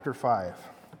Chapter 5.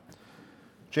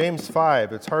 James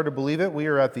 5. It's hard to believe it. We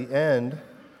are at the end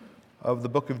of the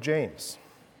book of James.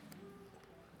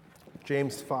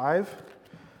 James 5.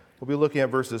 We'll be looking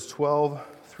at verses 12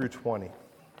 through 20.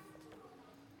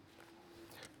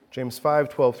 James 5,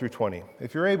 12 through 20.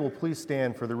 If you're able, please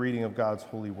stand for the reading of God's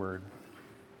holy word.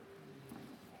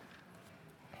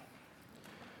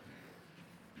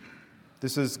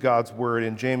 This is God's word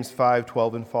in James 5,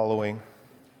 12 and following.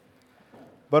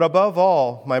 But above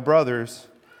all, my brothers,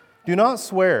 do not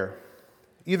swear,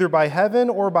 either by heaven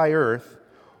or by earth,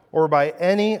 or by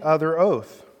any other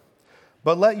oath.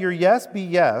 But let your yes be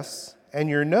yes, and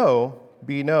your no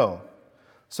be no,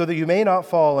 so that you may not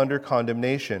fall under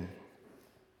condemnation.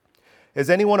 Is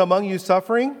anyone among you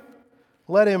suffering?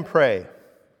 Let him pray.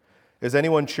 Is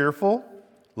anyone cheerful?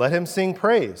 Let him sing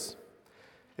praise.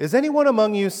 Is anyone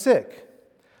among you sick?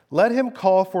 Let him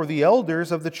call for the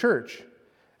elders of the church,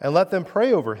 and let them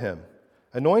pray over him,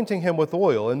 anointing him with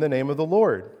oil in the name of the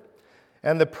Lord.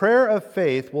 And the prayer of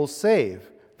faith will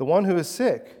save the one who is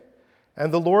sick,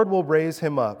 and the Lord will raise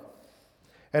him up.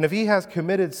 And if he has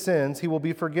committed sins, he will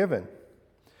be forgiven.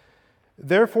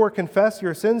 Therefore confess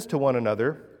your sins to one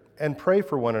another, and pray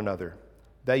for one another,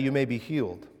 that you may be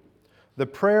healed. The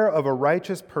prayer of a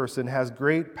righteous person has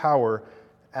great power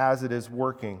as it is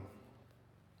working.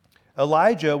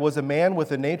 Elijah was a man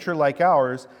with a nature like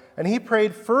ours, and he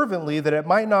prayed fervently that it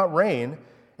might not rain,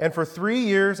 and for 3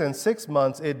 years and 6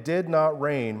 months it did not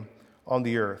rain on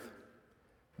the earth.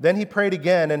 Then he prayed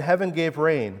again, and heaven gave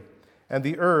rain, and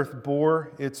the earth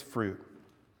bore its fruit.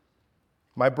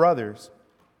 My brothers,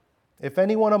 if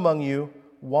anyone among you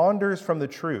wanders from the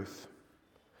truth,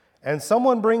 and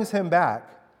someone brings him back,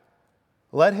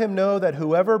 let him know that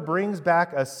whoever brings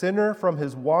back a sinner from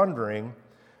his wandering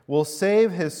will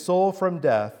save his soul from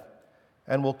death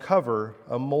and will cover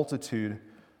a multitude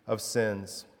of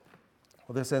sins.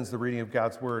 Well, this ends the reading of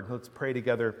God's word. Let's pray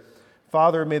together.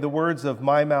 Father, may the words of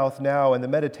my mouth now and the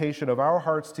meditation of our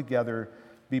hearts together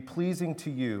be pleasing to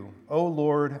you, O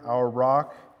Lord, our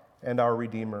rock and our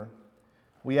Redeemer.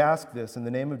 We ask this in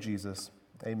the name of Jesus.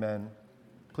 Amen.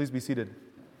 Please be seated.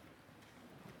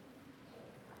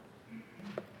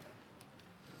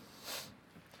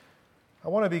 I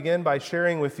want to begin by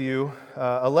sharing with you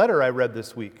a letter I read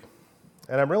this week.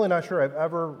 And I'm really not sure I've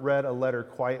ever read a letter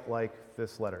quite like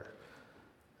this letter.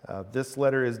 This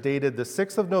letter is dated the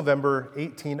 6th of November,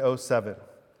 1807.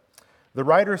 The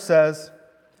writer says,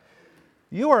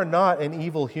 "You are not an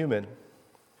evil human.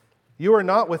 You are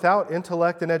not without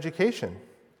intellect and education.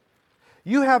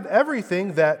 You have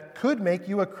everything that could make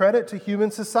you a credit to human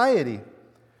society.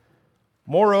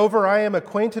 Moreover, I am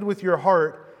acquainted with your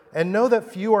heart and know that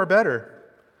few are better,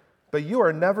 but you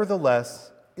are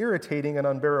nevertheless irritating and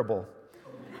unbearable.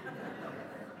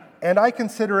 And I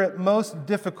consider it most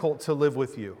difficult to live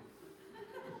with you."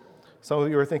 Some of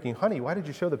you are thinking, "Honey, why did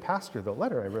you show the pastor the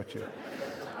letter I wrote you?"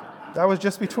 That was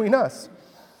just between us.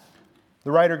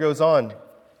 The writer goes on,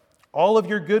 "All of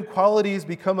your good qualities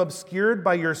become obscured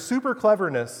by your super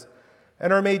cleverness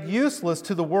and are made useless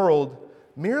to the world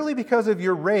merely because of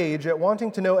your rage at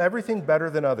wanting to know everything better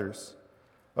than others,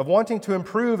 of wanting to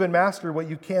improve and master what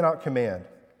you cannot command.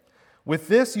 With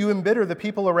this, you embitter the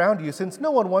people around you, since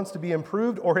no one wants to be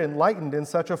improved or enlightened in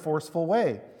such a forceful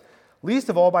way, least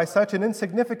of all by such an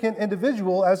insignificant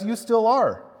individual as you still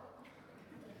are.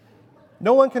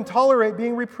 No one can tolerate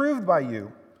being reproved by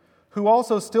you, who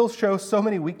also still show so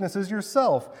many weaknesses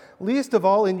yourself, least of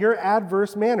all in your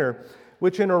adverse manner,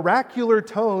 which in oracular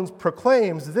tones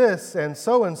proclaims this and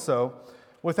so,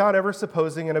 without ever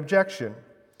supposing an objection.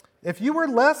 If you were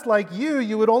less like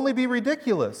you would only be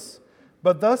ridiculous.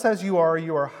 But thus as you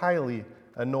are highly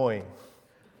annoying."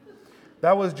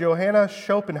 That was Johanna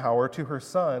Schopenhauer to her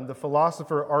son, the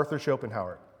philosopher Arthur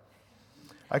Schopenhauer.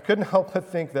 I couldn't help but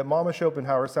think that Mama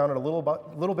Schopenhauer sounded a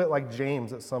little bit like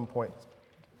James at some point,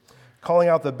 calling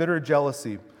out the bitter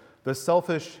jealousy, the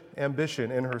selfish ambition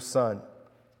in her son.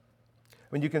 I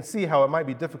mean, you can see how it might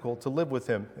be difficult to live with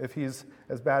him if he's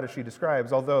as bad as she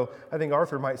describes, although I think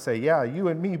Arthur might say, "Yeah, you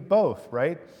and me both,"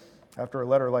 right? After a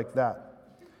letter like that.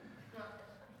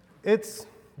 It's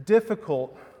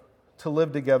difficult to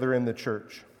live together in the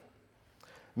church.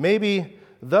 Maybe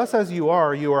 "thus as you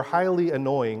are highly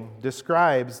annoying"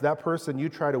 describes that person you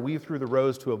try to weave through the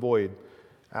rows to avoid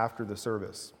after the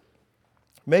service.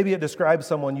 Maybe it describes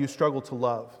someone you struggle to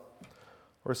love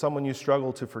or someone you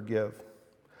struggle to forgive.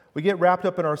 We get wrapped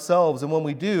up in ourselves, and when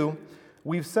we do,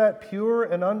 we've set pure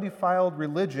and undefiled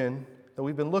religion that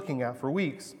we've been looking at for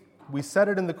weeks. We set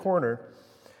it in the corner,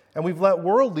 and we've let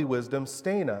worldly wisdom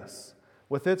stain us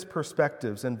with its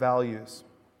perspectives and values.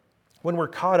 When we're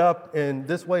caught up in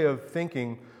this way of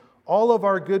thinking, all of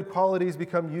our good qualities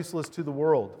become useless to the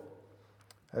world,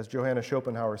 as Johanna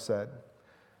Schopenhauer said.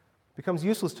 Becomes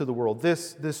useless to the world.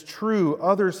 This true,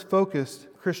 others-focused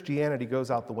Christianity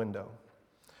goes out the window.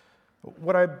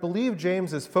 What I believe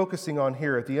James is focusing on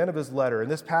here at the end of his letter, in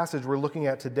this passage we're looking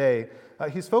at today,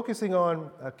 he's focusing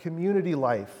on community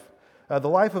life, the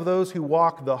life of those who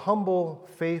walk the humble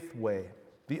faith way,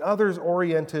 the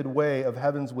others-oriented way of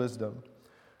heaven's wisdom,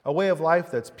 a way of life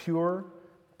that's pure,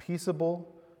 peaceable,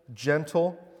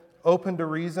 gentle, open to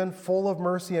reason, full of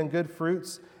mercy and good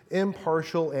fruits,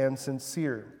 impartial and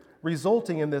sincere,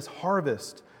 resulting in this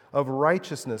harvest of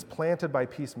righteousness planted by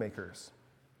peacemakers.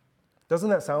 Doesn't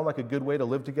that sound like a good way to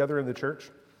live together in the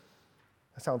church?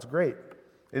 That sounds great.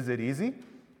 Is it easy?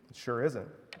 It sure isn't.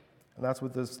 And that's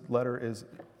what this letter is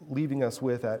leaving us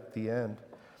with at the end.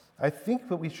 I think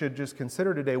that we should just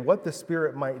consider today what the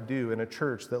Spirit might do in a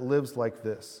church that lives like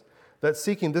this, that's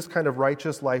seeking this kind of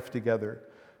righteous life together,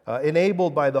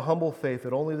 enabled by the humble faith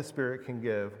that only the Spirit can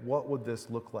give. What would this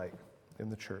look like in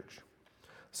the church?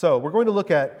 So we're going to look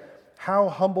at how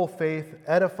humble faith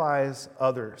edifies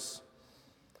others.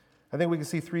 I think we can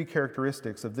see three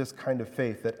characteristics of this kind of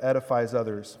faith that edifies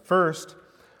others. First,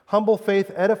 humble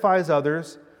faith edifies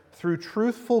others through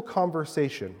truthful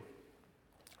conversation.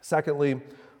 Secondly,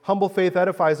 humble faith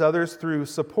edifies others through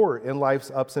support in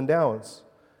life's ups and downs.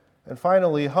 And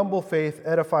finally, humble faith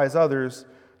edifies others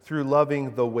through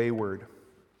loving the wayward.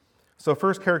 So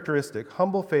first characteristic,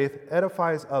 humble faith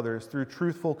edifies others through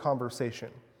truthful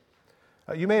conversation.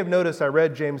 You may have noticed I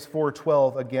read James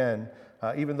 4:12 again,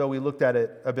 even though we looked at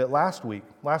it a bit last week.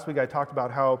 Last week I talked about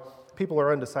how people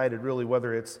are undecided really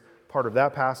whether it's part of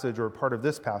that passage or part of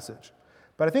this passage.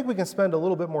 But I think we can spend a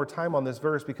little bit more time on this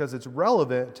verse because it's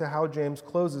relevant to how James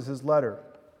closes his letter.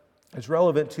 It's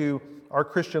relevant to our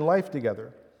Christian life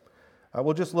together.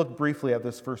 We'll just look briefly at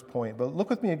this first point, but look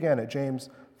with me again at James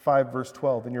 5, verse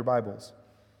 12 in your Bibles.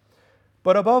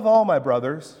 But above all, my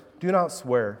brothers, do not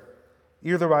swear,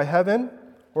 either by heaven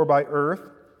or by earth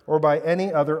or by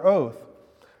any other oath,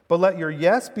 but let your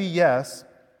yes be yes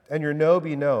and your no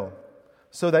be no,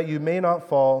 so that you may not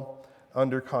fall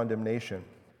under condemnation.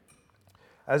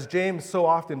 As James so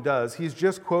often does, he's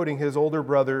just quoting his older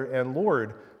brother and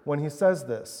Lord when he says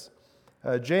this.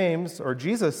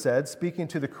 Jesus said, speaking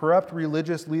to the corrupt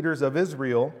religious leaders of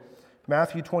Israel,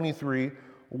 Matthew 23,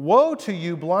 "Woe to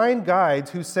you, blind guides,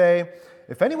 who say,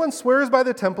 if anyone swears by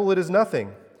the temple, it is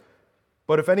nothing.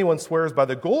 But if anyone swears by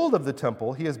the gold of the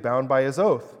temple, he is bound by his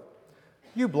oath.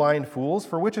 You blind fools,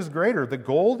 for which is greater, the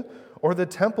gold or the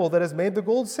temple that has made the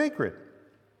gold sacred?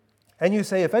 And you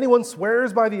say, if anyone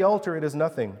swears by the altar, it is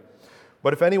nothing.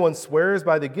 But if anyone swears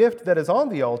by the gift that is on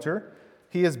the altar,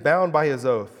 he is bound by his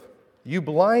oath. You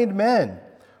blind men,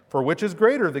 for which is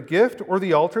greater, the gift or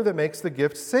the altar that makes the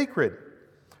gift sacred?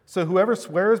 So whoever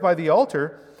swears by the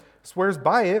altar swears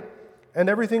by it and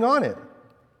everything on it.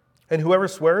 And whoever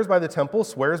swears by the temple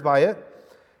swears by it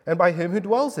and by him who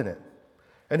dwells in it.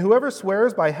 And whoever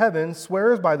swears by heaven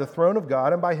swears by the throne of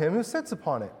God and by him who sits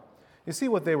upon it." You see,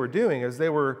 what they were doing is they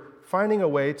were finding a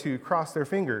way to cross their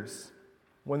fingers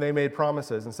when they made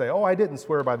promises and say, oh, I didn't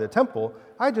swear by the temple,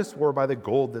 I just swore by the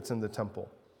gold that's in the temple.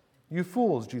 You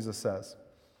fools, Jesus says.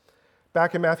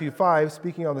 Back in Matthew 5,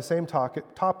 speaking on the same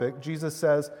topic, Jesus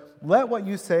says, let what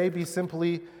you say be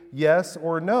simply yes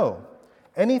or no.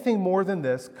 Anything more than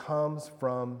this comes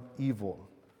from evil.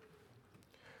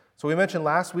 So we mentioned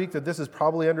last week that this is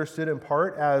probably understood in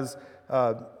part as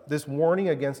this warning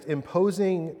against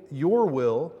imposing your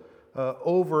will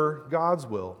over God's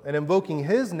will and invoking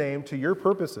his name to your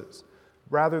purposes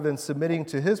rather than submitting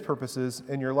to his purposes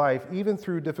in your life, even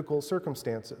through difficult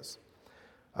circumstances.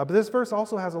 But this verse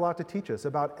also has a lot to teach us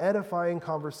about edifying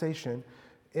conversation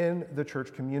in the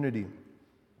church community.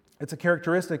 It's a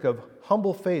characteristic of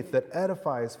humble faith that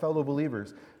edifies fellow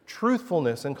believers,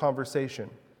 truthfulness in conversation,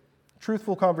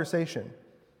 truthful conversation.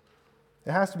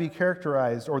 It has to be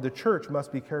characterized, or the church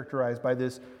must be characterized by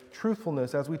this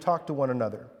truthfulness as we talk to one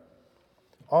another.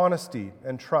 Honesty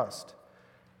and trust.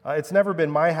 It's never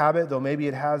been my habit, though maybe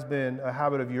it has been a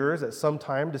habit of yours at some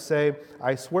time, to say,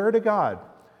 I swear to God,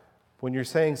 when you're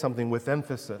saying something with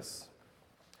emphasis.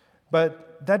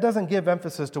 But that doesn't give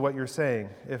emphasis to what you're saying,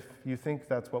 if you think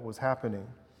that's what was happening.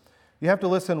 You have to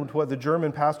listen to what the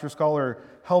German pastor-scholar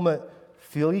Helmut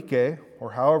Thielicke,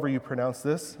 or however you pronounce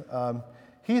this,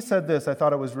 he said this. I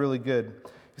thought it was really good.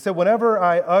 He said, whenever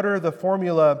I utter the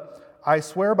formula, I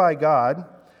swear by God,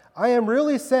 I am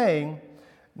really saying,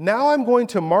 now I'm going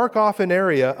to mark off an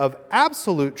area of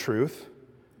absolute truth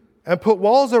and put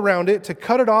walls around it to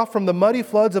cut it off from the muddy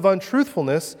floods of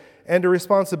untruthfulness and a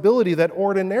responsibility that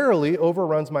ordinarily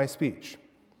overruns my speech.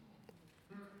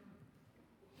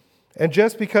 And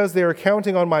just because they are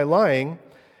counting on my lying,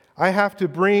 I have to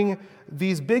bring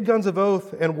these big guns of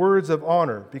oath and words of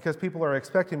honor because people are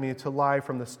expecting me to lie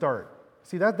from the start.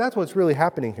 See, that's what's really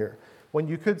happening here. When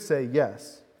you could say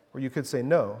yes, or you could say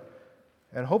no,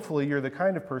 and hopefully you're the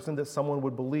kind of person that someone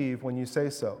would believe when you say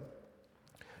so.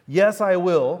 Yes, I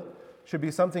will should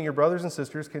be something your brothers and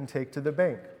sisters can take to the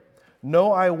bank.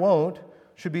 No, I won't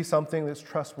should be something that's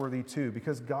trustworthy too,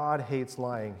 because God hates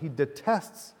lying. He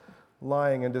detests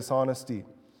lying and dishonesty.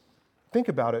 Think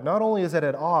about it. Not only is it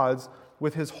at odds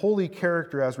with his holy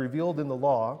character as revealed in the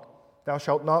law, thou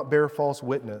shalt not bear false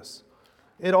witness.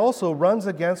 It also runs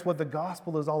against what the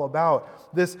gospel is all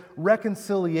about, this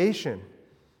reconciliation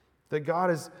that God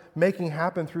is making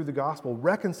happen through the gospel,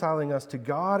 reconciling us to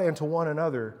God and to one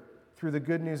another through the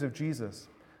good news of Jesus.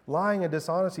 Lying and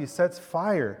dishonesty sets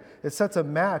fire. It sets a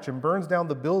match and burns down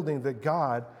the building that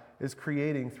God is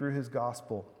creating through his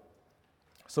gospel.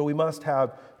 So we must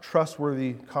have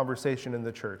trustworthy conversation in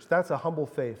the church. That's a humble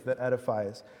faith that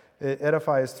edifies. It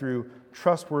edifies through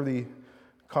trustworthy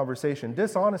conversation.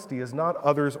 Dishonesty is not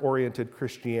others-oriented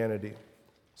Christianity.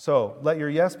 So let your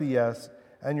yes be yes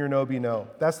and your no be no.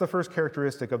 That's the first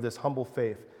characteristic of this humble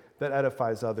faith that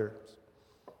edifies others.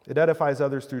 It edifies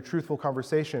others through truthful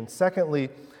conversation. Secondly,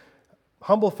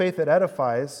 humble faith that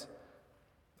edifies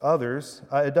others,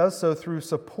 it does so through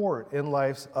support in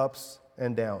life's ups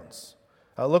and downs.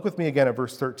 Look with me again at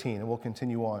verse 13, and we'll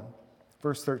continue on.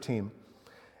 Verse 13.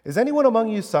 Is anyone among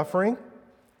you suffering?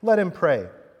 Let him pray.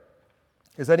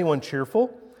 Is anyone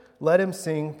cheerful? Let him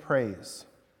sing praise.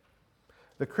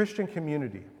 The Christian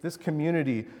community, this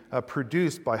community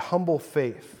produced by humble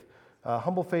faith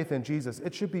in Jesus,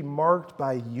 it should be marked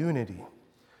by unity,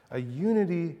 a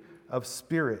unity of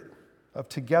spirit, of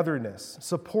togetherness,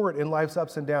 support in life's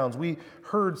ups and downs. We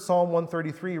heard Psalm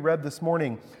 133 read this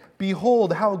morning.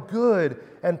 Behold, how good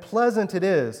and pleasant it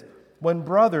is when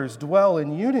brothers dwell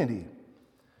in unity.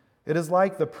 It is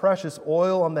like the precious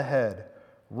oil on the head,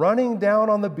 running down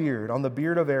on the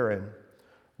beard of Aaron,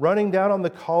 running down on the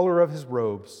collar of his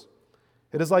robes.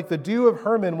 It is like the dew of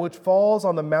Hermon which falls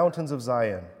on the mountains of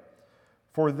Zion.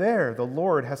 For there the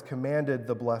Lord has commanded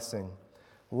the blessing,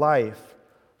 life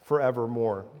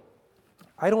forevermore.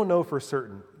 I don't know for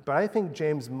certain, but I think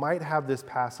James might have this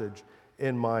passage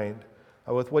in mind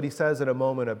with what he says in a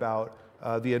moment about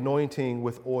the anointing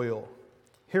with oil.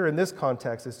 Here in this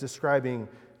context, it's describing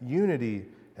unity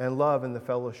and love in the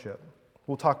fellowship.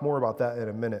 We'll talk more about that in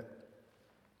a minute.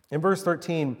 In verse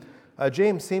 13,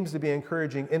 James seems to be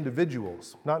encouraging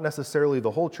individuals, not necessarily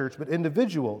the whole church, but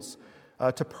individuals,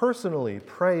 to personally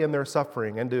pray in their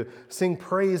suffering and to sing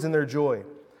praise in their joy.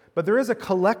 But there is a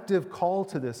collective call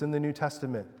to this in the New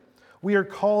Testament. We are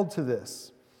called to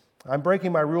this. I'm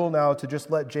breaking my rule now to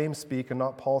just let James speak and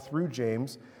not Paul through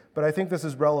James, but I think this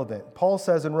is relevant. Paul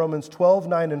says in Romans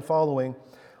 12:9 and following,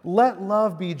 let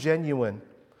love be genuine.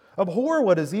 Abhor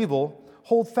what is evil,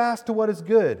 hold fast to what is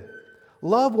good.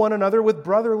 Love one another with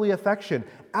brotherly affection.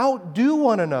 Outdo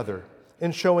one another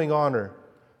in showing honor.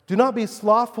 Do not be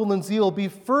slothful in zeal, be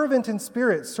fervent in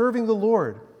spirit, serving the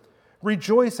Lord.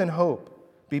 Rejoice in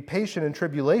hope, be patient in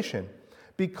tribulation,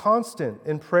 be constant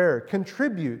in prayer,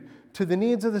 contribute to the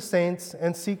needs of the saints,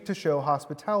 and seek to show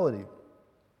hospitality.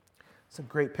 It's a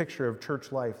great picture of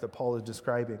church life that Paul is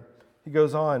describing. He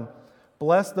goes on,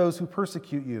 bless those who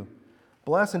persecute you.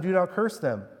 Bless and do not curse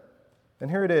them. And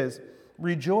here it is,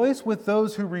 rejoice with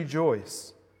those who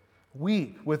rejoice.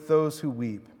 Weep with those who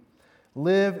weep.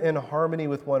 Live in harmony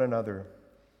with one another.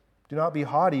 Do not be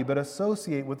haughty, but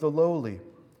associate with the lowly.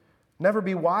 Never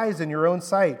be wise in your own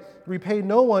sight. Repay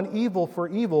no one evil for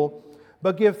evil,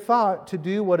 but give thought to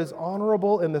do what is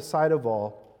honorable in the sight of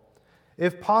all.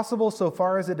 If possible, so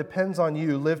far as it depends on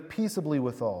you, live peaceably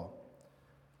with all.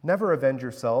 Never avenge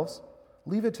yourselves.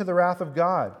 Leave it to the wrath of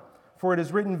God. For it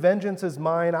is written, vengeance is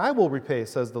mine, I will repay,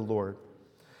 says the Lord.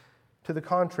 To the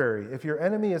contrary, if your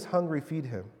enemy is hungry, feed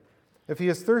him. If he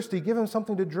is thirsty, give him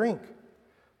something to drink.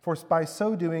 For by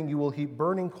so doing, you will heap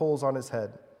burning coals on his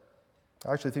head.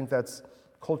 I actually think that's,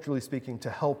 culturally speaking,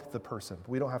 to help the person.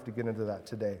 We don't have to get into that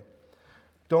today.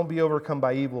 Don't be overcome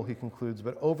by evil, he concludes,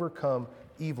 but overcome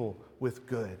evil with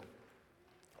good.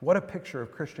 What a picture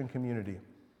of Christian community.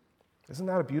 Isn't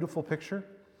that a beautiful picture?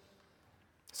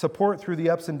 Support through the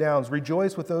ups and downs.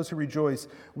 Rejoice with those who rejoice.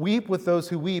 Weep with those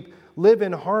who weep. Live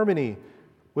in harmony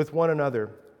with one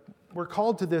another. We're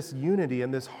called to this unity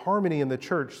and this harmony in the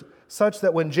church, such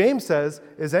that when James says,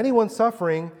 is anyone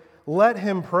suffering? Let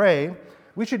him pray.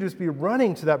 We should just be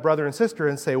running to that brother and sister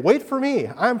and say, wait for me.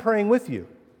 I'm praying with you.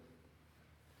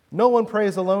 No one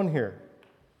prays alone here.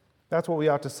 That's what we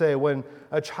ought to say when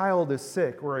a child is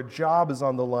sick or a job is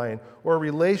on the line or a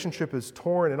relationship is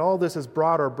torn and all this has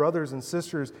brought our brothers and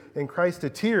sisters in Christ to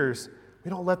tears. We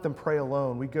don't let them pray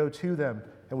alone. We go to them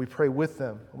and we pray with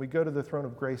them. And we go to the throne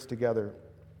of grace together.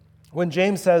 When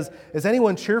James says, "Is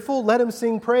anyone cheerful? Let him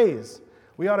sing praise."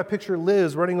 We ought to picture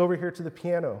Liz running over here to the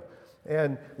piano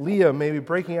and Liam maybe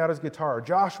breaking out his guitar,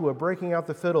 Joshua breaking out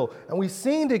the fiddle, and we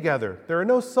sing together. There are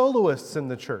no soloists in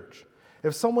the church.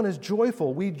 If someone is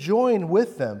joyful, we join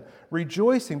with them,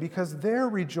 rejoicing because they're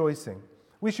rejoicing.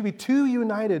 We should be too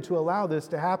united to allow this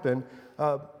to happen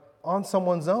on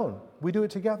someone's own. We do it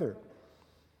together.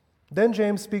 Then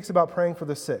James speaks about praying for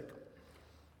the sick.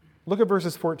 Look at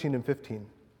verses 14 and 15.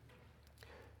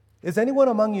 "Is anyone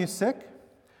among you sick?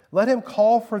 Let him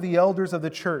call for the elders of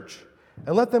the church,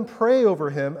 and let them pray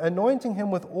over him, anointing him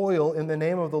with oil in the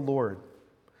name of the Lord.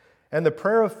 And the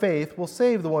prayer of faith will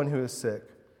save the one who is sick,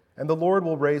 and the Lord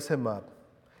will raise him up.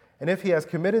 And if he has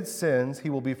committed sins, he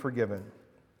will be forgiven."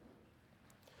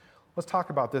 Let's talk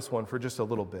about this one for just a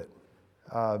little bit.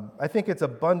 I think it's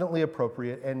abundantly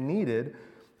appropriate and needed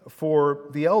for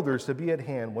the elders to be at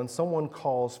hand when someone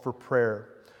calls for prayer,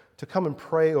 to come and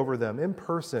pray over them in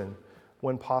person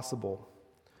when possible.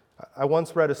 I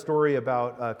once read a story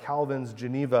about Calvin's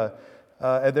Geneva,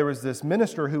 and there was this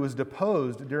minister who was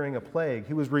deposed during a plague.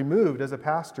 He was removed as a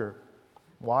pastor.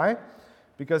 Why?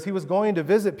 Because he was going to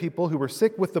visit people who were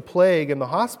sick with the plague in the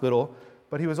hospital,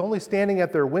 but he was only standing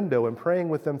at their window and praying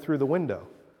with them through the window.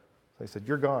 They said,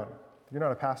 "You're gone. You're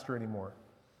not a pastor anymore."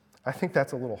 I think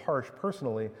that's a little harsh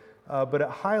personally, but it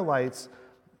highlights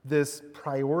this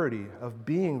priority of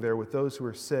being there with those who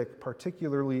are sick,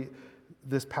 particularly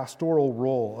this pastoral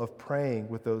role of praying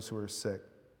with those who are sick.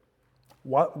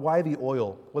 Why the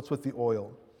oil? What's with the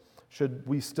oil? Should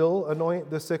we still anoint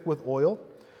the sick with oil?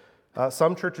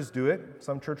 Some churches do it.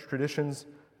 Some church traditions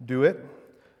do it.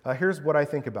 Here's what I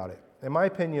think about it. In my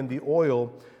opinion, the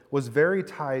oil was very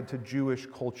tied to Jewish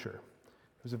culture.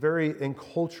 It was a very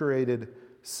enculturated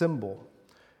symbol.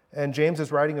 And James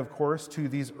is writing, of course, to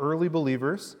these early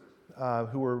believers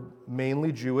who were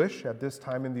mainly Jewish at this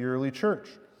time in the early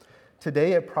church.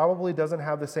 Today, it probably doesn't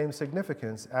have the same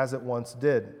significance as it once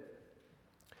did.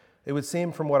 It would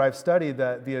seem from what I've studied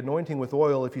that the anointing with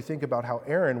oil, if you think about how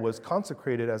Aaron was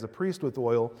consecrated as a priest with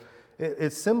oil,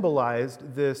 it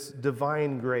symbolized this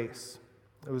divine grace.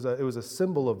 It was a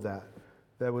symbol of that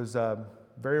was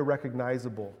very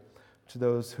recognizable to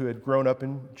those who had grown up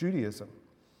in Judaism.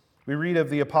 We read of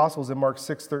the apostles in Mark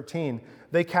 6:13.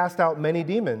 "They cast out many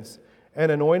demons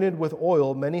and anointed with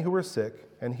oil many who were sick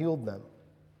and healed them."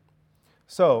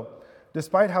 So,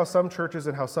 despite how some churches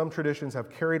and how some traditions have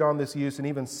carried on this use and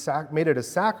even made it a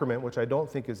sacrament, which I don't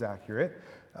think is accurate,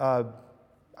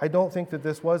 I don't think that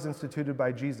this was instituted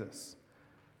by Jesus.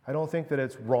 I don't think that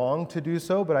it's wrong to do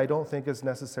so, but I don't think it's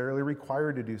necessarily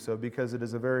required to do so because it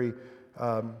is a very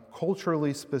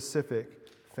culturally specific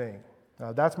thing.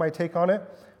 That's my take on it.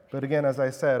 But again, as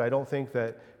I said, I don't think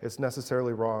that it's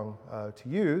necessarily wrong to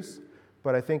use,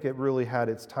 but I think it really had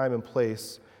its time and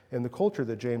place in the culture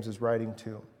that James is writing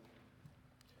to.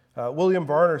 William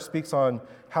Varner speaks on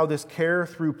how this care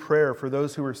through prayer for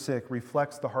those who are sick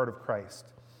reflects the heart of Christ.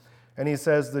 And he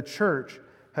says, "The church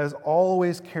has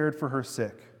always cared for her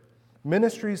sick.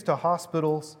 Ministries to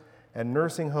hospitals and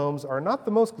nursing homes are not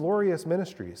the most glorious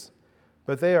ministries,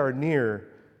 but they are near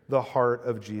the heart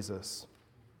of Jesus.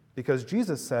 Because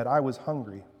Jesus said, 'I was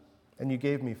hungry, and you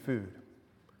gave me food.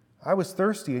 I was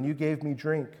thirsty, and you gave me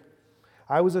drink.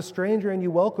 I was a stranger, and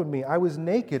you welcomed me. I was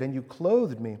naked, and you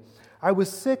clothed me. I was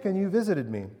sick, and you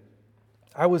visited me.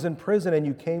 I was in prison, and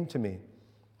you came to me.'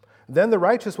 Then the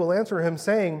righteous will answer him,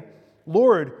 saying,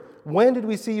 'Lord, when did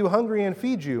we see you hungry and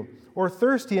feed you, or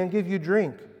thirsty and give you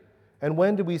drink? And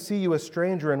when did we see you a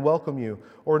stranger and welcome you,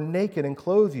 or naked and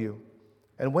clothe you?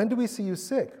 And when did we see you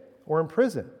sick or in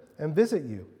prison and visit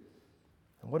you?'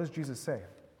 And what does Jesus say?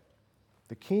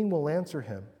 The king will answer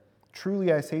him,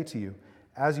 'Truly I say to you,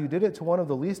 as you did it to one of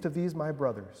the least of these my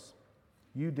brothers,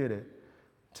 you did it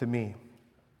to me.'"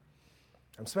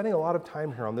 I'm spending a lot of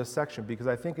time here on this section because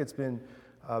I think it's been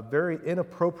very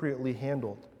inappropriately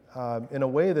handled in a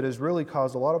way that has really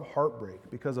caused a lot of heartbreak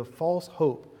because of false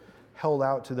hope held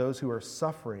out to those who are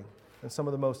suffering in some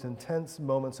of the most intense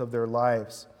moments of their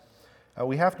lives.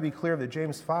 We have to be clear that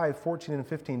James 5:14 and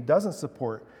 15 doesn't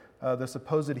support the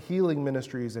supposed healing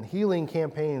ministries and healing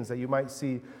campaigns that you might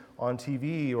see on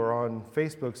TV or on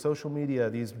Facebook, social media,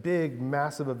 these big,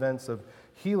 massive events of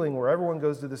healing where everyone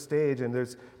goes to the stage and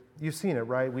you've seen it,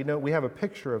 right? We have a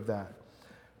picture of that.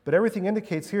 But everything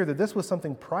indicates here that this was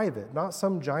something private, not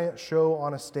some giant show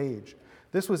on a stage.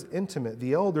 This was intimate.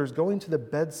 The elders going to the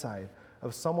bedside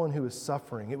of someone who is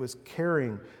suffering. It was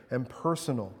caring and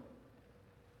personal.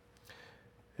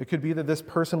 It could be that this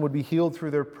person would be healed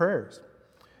through their prayers.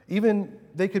 Even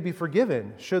they could be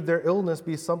forgiven should their illness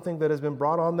be something that has been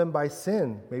brought on them by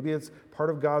sin. Maybe it's part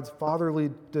of God's fatherly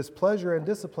displeasure and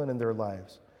discipline in their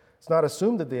lives. It's not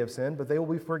assumed that they have sinned, but they will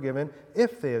be forgiven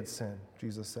if they had sinned,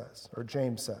 Jesus says, or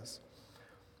James says.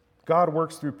 God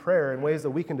works through prayer in ways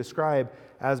that we can describe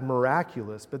as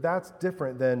miraculous, but that's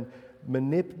different than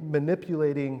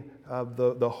manipulating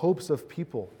the hopes of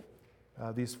people,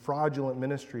 these fraudulent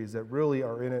ministries that really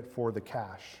are in it for the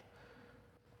cash.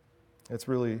 It's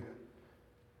an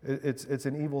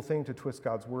evil thing to twist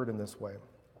God's word in this way.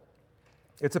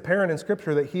 It's apparent in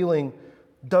Scripture that healing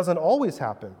doesn't always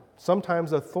happen.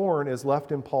 Sometimes a thorn is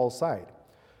left in Paul's side.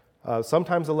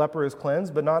 Sometimes a leper is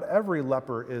cleansed, but not every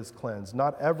leper is cleansed.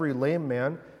 Not every lame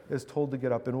man is told to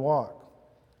get up and walk.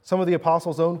 Some of the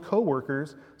apostles' own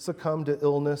co-workers succumb to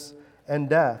illness and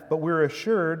death, but we're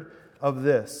assured of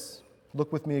this.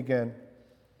 Look with me again.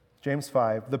 James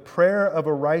 5. The prayer of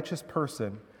a righteous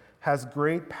person has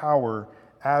great power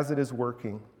as it is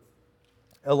working.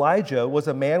 Elijah was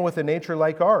a man with a nature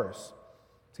like ours.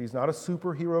 So he's not a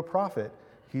superhero prophet.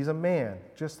 He's a man,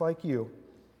 just like you.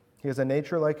 He has a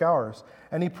nature like ours.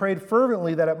 And he prayed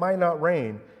fervently that it might not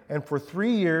rain. And for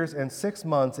 3 years and 6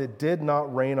 months it did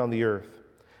not rain on the earth.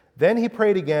 Then he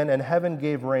prayed again, and heaven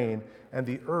gave rain, and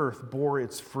the earth bore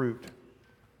its fruit.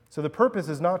 So the purpose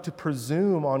is not to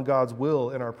presume on God's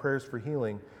will in our prayers for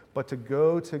healing, but to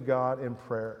go to God in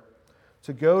prayer,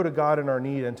 to go to God in our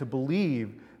need, and to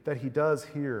believe that he does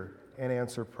hear and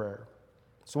answer prayer.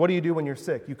 So what do you do when you're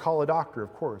sick? You call a doctor,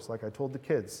 of course, like I told the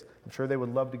kids. I'm sure they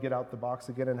would love to get out the box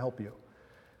again and help you.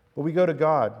 But we go to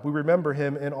God. We remember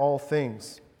him in all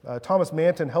things. Thomas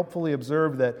Manton helpfully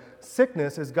observed that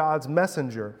sickness is God's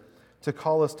messenger to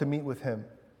call us to meet with him.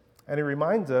 And he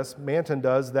reminds us, Manton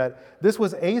does, that this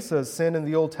was Asa's sin in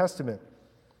the Old Testament.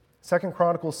 2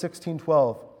 Chronicles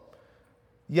 16:12.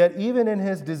 Yet even in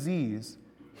his disease,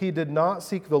 he did not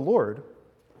seek the Lord,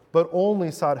 but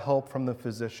only sought help from the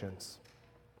physicians.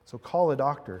 So call a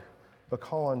doctor, but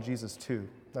call on Jesus too.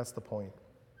 That's the point.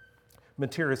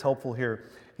 Matir is helpful here.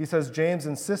 He says James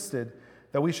insisted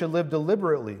that we should live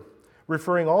deliberately,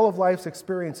 referring all of life's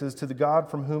experiences to the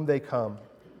God from whom they come.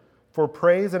 For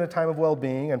praise in a time of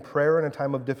well-being and prayer in a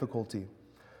time of difficulty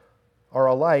are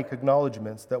alike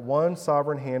acknowledgments that one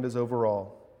sovereign hand is over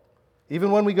all.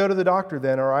 Even when we go to the doctor,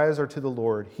 then, our eyes are to the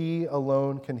Lord. He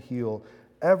alone can heal.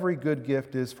 Every good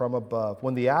gift is from above.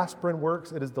 When the aspirin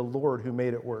works, it is the Lord who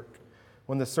made it work.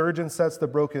 When the surgeon sets the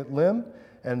broken limb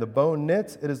and the bone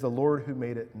knits, it is the Lord who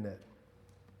made it knit.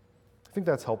 I think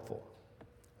that's helpful.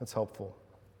 That's helpful.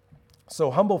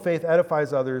 So humble faith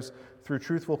edifies others through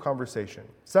truthful conversation.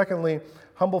 Secondly,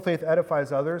 humble faith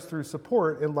edifies others through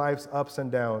support in life's ups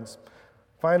and downs.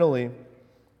 Finally,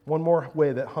 one more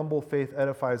way that humble faith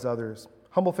edifies others.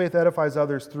 Humble faith edifies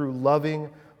others through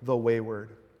loving the wayward.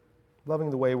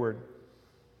 Loving the wayward.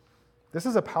 This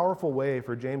is a powerful way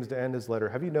for James to end his letter.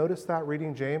 Have you noticed that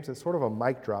reading James? It's sort of a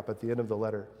mic drop at the end of the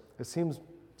letter. It seems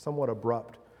somewhat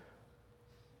abrupt.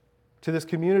 To this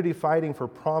community fighting for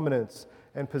prominence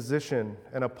and position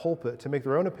and a pulpit to make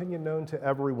their own opinion known to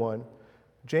everyone,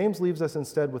 James leaves us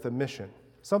instead with a mission,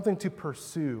 something to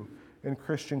pursue in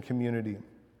Christian community.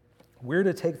 We're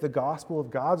to take the gospel of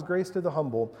God's grace to the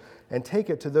humble and take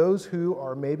it to those who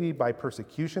are maybe by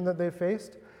persecution that they've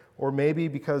faced, or maybe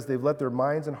because they've let their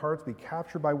minds and hearts be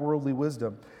captured by worldly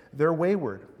wisdom. They're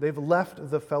wayward. They've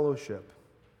left the fellowship.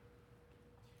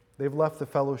 They've left the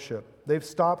fellowship. They've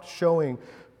stopped showing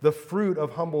the fruit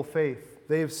of humble faith.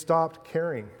 They've stopped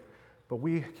caring, but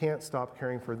we can't stop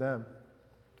caring for them.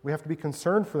 We have to be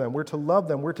concerned for them. We're to love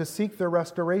them. We're to seek their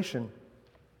restoration.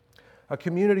 A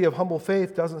community of humble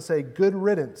faith doesn't say good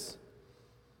riddance.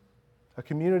 A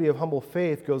community of humble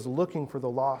faith goes looking for the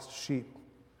lost sheep,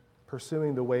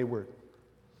 pursuing the wayward.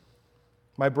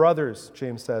 My brothers,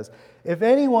 James says, if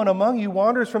anyone among you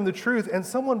wanders from the truth and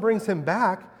someone brings him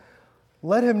back,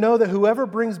 let him know that whoever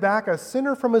brings back a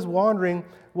sinner from his wandering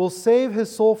will save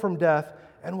his soul from death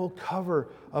and will cover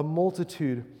a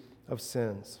multitude of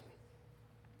sins.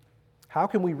 How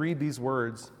can we read these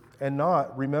words and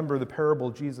not remember the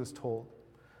parable Jesus told?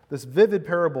 This vivid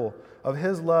parable of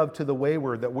his love to the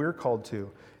wayward that we're called to,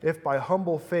 if by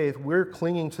humble faith we're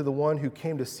clinging to the one who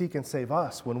came to seek and save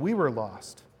us when we were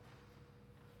lost.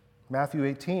 Matthew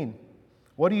 18.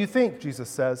 What do you think? Jesus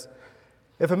says.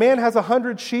 If a man has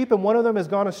 100 sheep and one of them has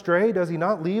gone astray, does he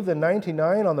not leave the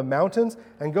 99 on the mountains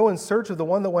and go in search of the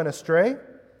one that went astray?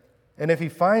 And if he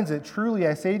finds it, truly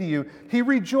I say to you, he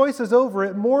rejoices over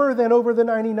it more than over the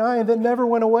 99 that never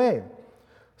went away.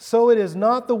 So it is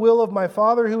not the will of my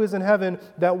Father who is in heaven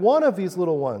that one of these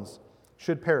little ones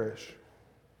should perish.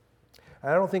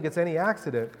 And I don't think it's any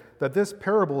accident that this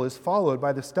parable is followed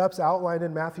by the steps outlined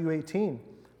in Matthew 18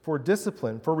 for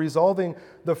discipline, for resolving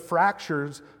the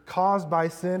fractures caused by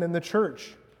sin in the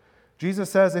church. Jesus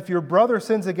says, if your brother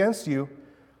sins against you,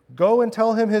 go and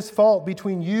tell him his fault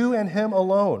between you and him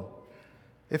alone.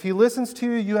 If he listens to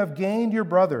you, you have gained your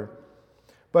brother.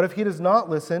 But if he does not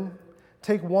listen,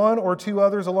 take one or two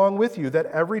others along with you, that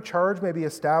every charge may be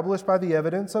established by the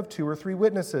evidence of 2 or 3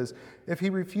 witnesses. If he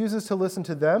refuses to listen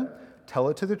to them, tell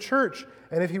it to the church.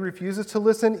 And if he refuses to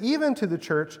listen even to the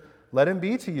church, let him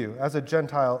be to you as a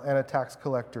Gentile and a tax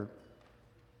collector.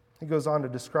 He goes on to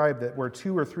describe that where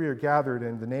 2 or 3 are gathered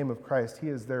in the name of Christ, he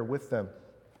is there with them.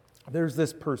 There's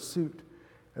this pursuit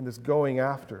and this going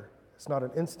after. It's not an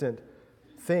instant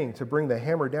thing to bring the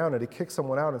hammer down and to kick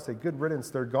someone out and say, good riddance,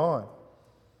 they're gone.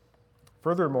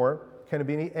 Furthermore, can it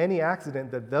be any accident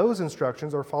that those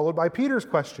instructions are followed by Peter's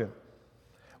question?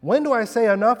 When do I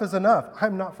say enough is enough?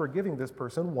 I'm not forgiving this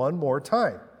person one more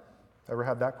time. Ever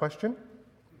had that question?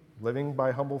 Living by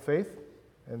humble faith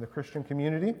in the Christian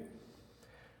community?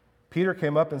 Peter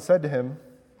came up and said to him,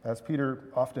 as Peter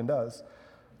often does,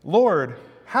 Lord,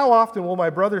 how often will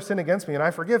my brother sin against me and I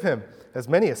forgive him? As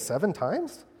many as 7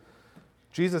 times?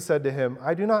 Jesus said to him,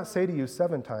 I do not say to you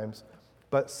 7 times,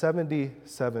 but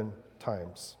 77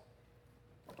 times.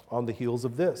 On the heels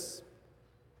of this,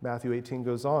 Matthew 18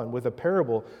 goes on with a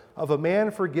parable of a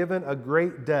man forgiven a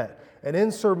great debt, an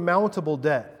insurmountable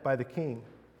debt by the king.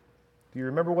 Do you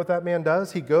remember what that man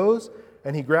does? He goes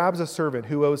and he grabs a servant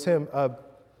who owes him an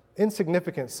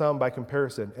insignificant sum by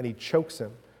comparison, and he chokes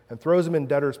him and throws him in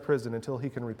debtor's prison until he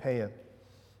can repay him.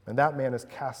 And that man is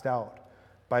cast out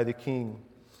by the king.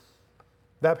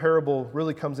 That parable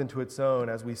really comes into its own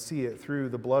as we see it through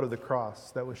the blood of the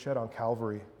cross that was shed on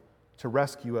Calvary to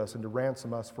rescue us and to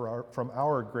ransom us from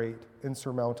our great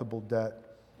insurmountable debt.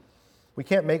 We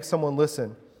can't make someone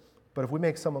listen, but if we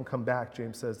make someone come back,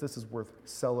 James says, this is worth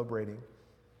celebrating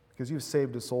because you've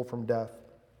saved a soul from death.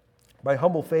 By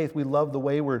humble faith, we love the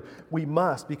wayward. We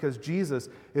must, because Jesus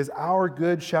is our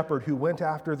good shepherd who went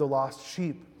after the lost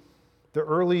sheep. The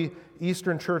early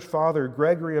Eastern church father,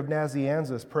 Gregory of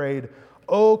Nazianzus, prayed,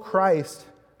 O Christ,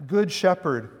 good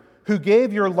shepherd, who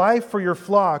gave your life for your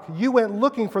flock, you went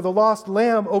looking for the lost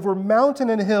lamb over mountain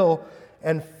and hill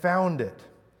and found it.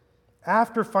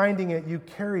 After finding it, you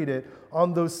carried it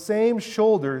on those same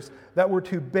shoulders that were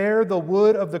to bear the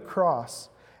wood of the cross,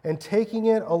 and taking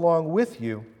it along with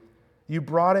you, you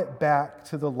brought it back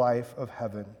to the life of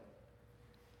heaven.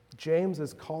 James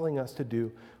is calling us to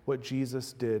do what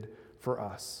Jesus did for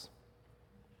us.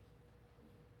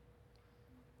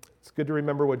 It's good to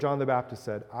remember what John the Baptist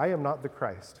said. I am not the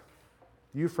Christ.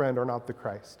 You, friend, are not the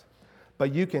Christ.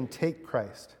 But you can take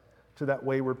Christ to that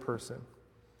wayward person,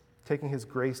 taking his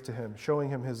grace to him, showing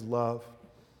him his love,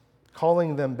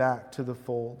 calling them back to the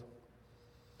fold.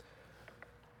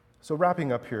 So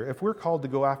wrapping up here, if we're called to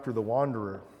go after the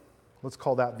wanderer, let's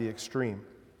call that the extreme.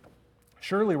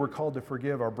 Surely we're called to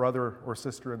forgive our brother or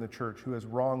sister in the church who has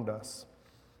wronged us,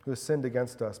 who has sinned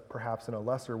against us, perhaps in a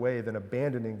lesser way than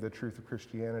abandoning the truth of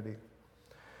Christianity.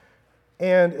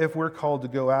 And if we're called to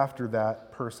go after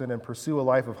that person and pursue a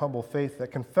life of humble faith that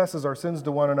confesses our sins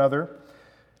to one another,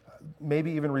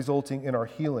 maybe even resulting in our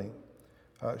healing,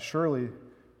 surely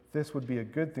this would be a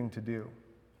good thing to do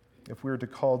if we were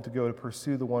called to go to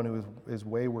pursue the one who is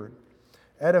wayward,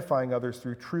 edifying others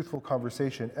through truthful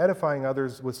conversation, edifying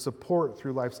others with support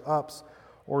through life's ups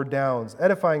or downs,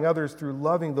 edifying others through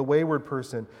loving the wayward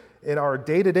person in our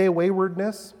day-to-day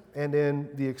waywardness and in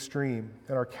the extreme,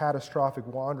 in our catastrophic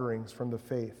wanderings from the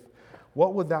faith.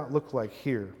 What would that look like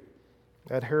here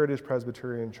at Heritage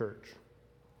Presbyterian Church?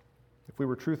 If we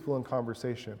were truthful in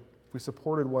conversation, if we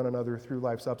supported one another through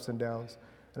life's ups and downs,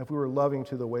 and if we were loving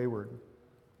to the wayward,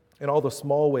 in all the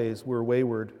small ways we're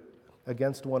wayward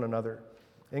against one another,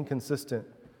 inconsistent,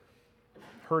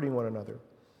 hurting one another,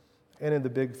 and in the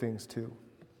big things too.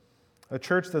 A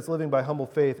church that's living by humble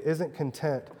faith isn't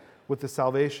content with the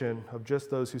salvation of just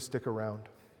those who stick around.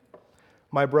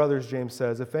 My brothers, James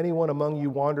says, if anyone among you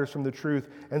wanders from the truth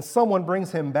and someone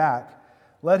brings him back,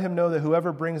 let him know that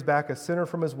whoever brings back a sinner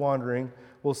from his wandering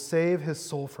will save his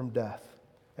soul from death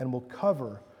and will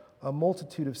cover a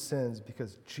multitude of sins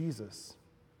because Jesus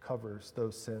covers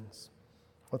those sins.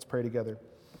 Let's pray together.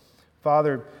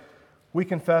 Father, we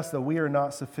confess that we are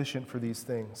not sufficient for these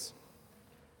things.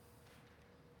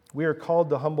 We are called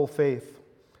to humble faith,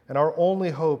 and our only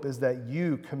hope is that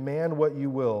you command what you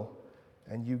will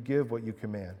and you give what you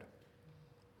command.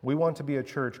 We want to be a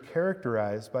church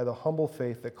characterized by the humble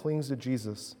faith that clings to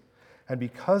Jesus And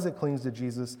because it clings to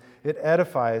Jesus, it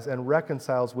edifies and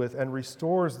reconciles with and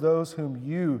restores those whom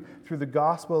you, through the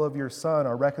gospel of your Son,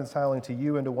 are reconciling to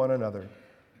you and to one another.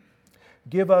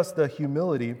 Give us the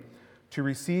humility to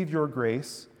receive your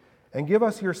grace, and give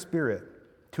us your Spirit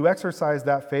to exercise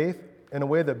that faith in a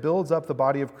way that builds up the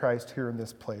body of Christ here in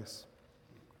this place.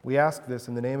 We ask this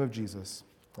in the name of Jesus.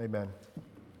 Amen.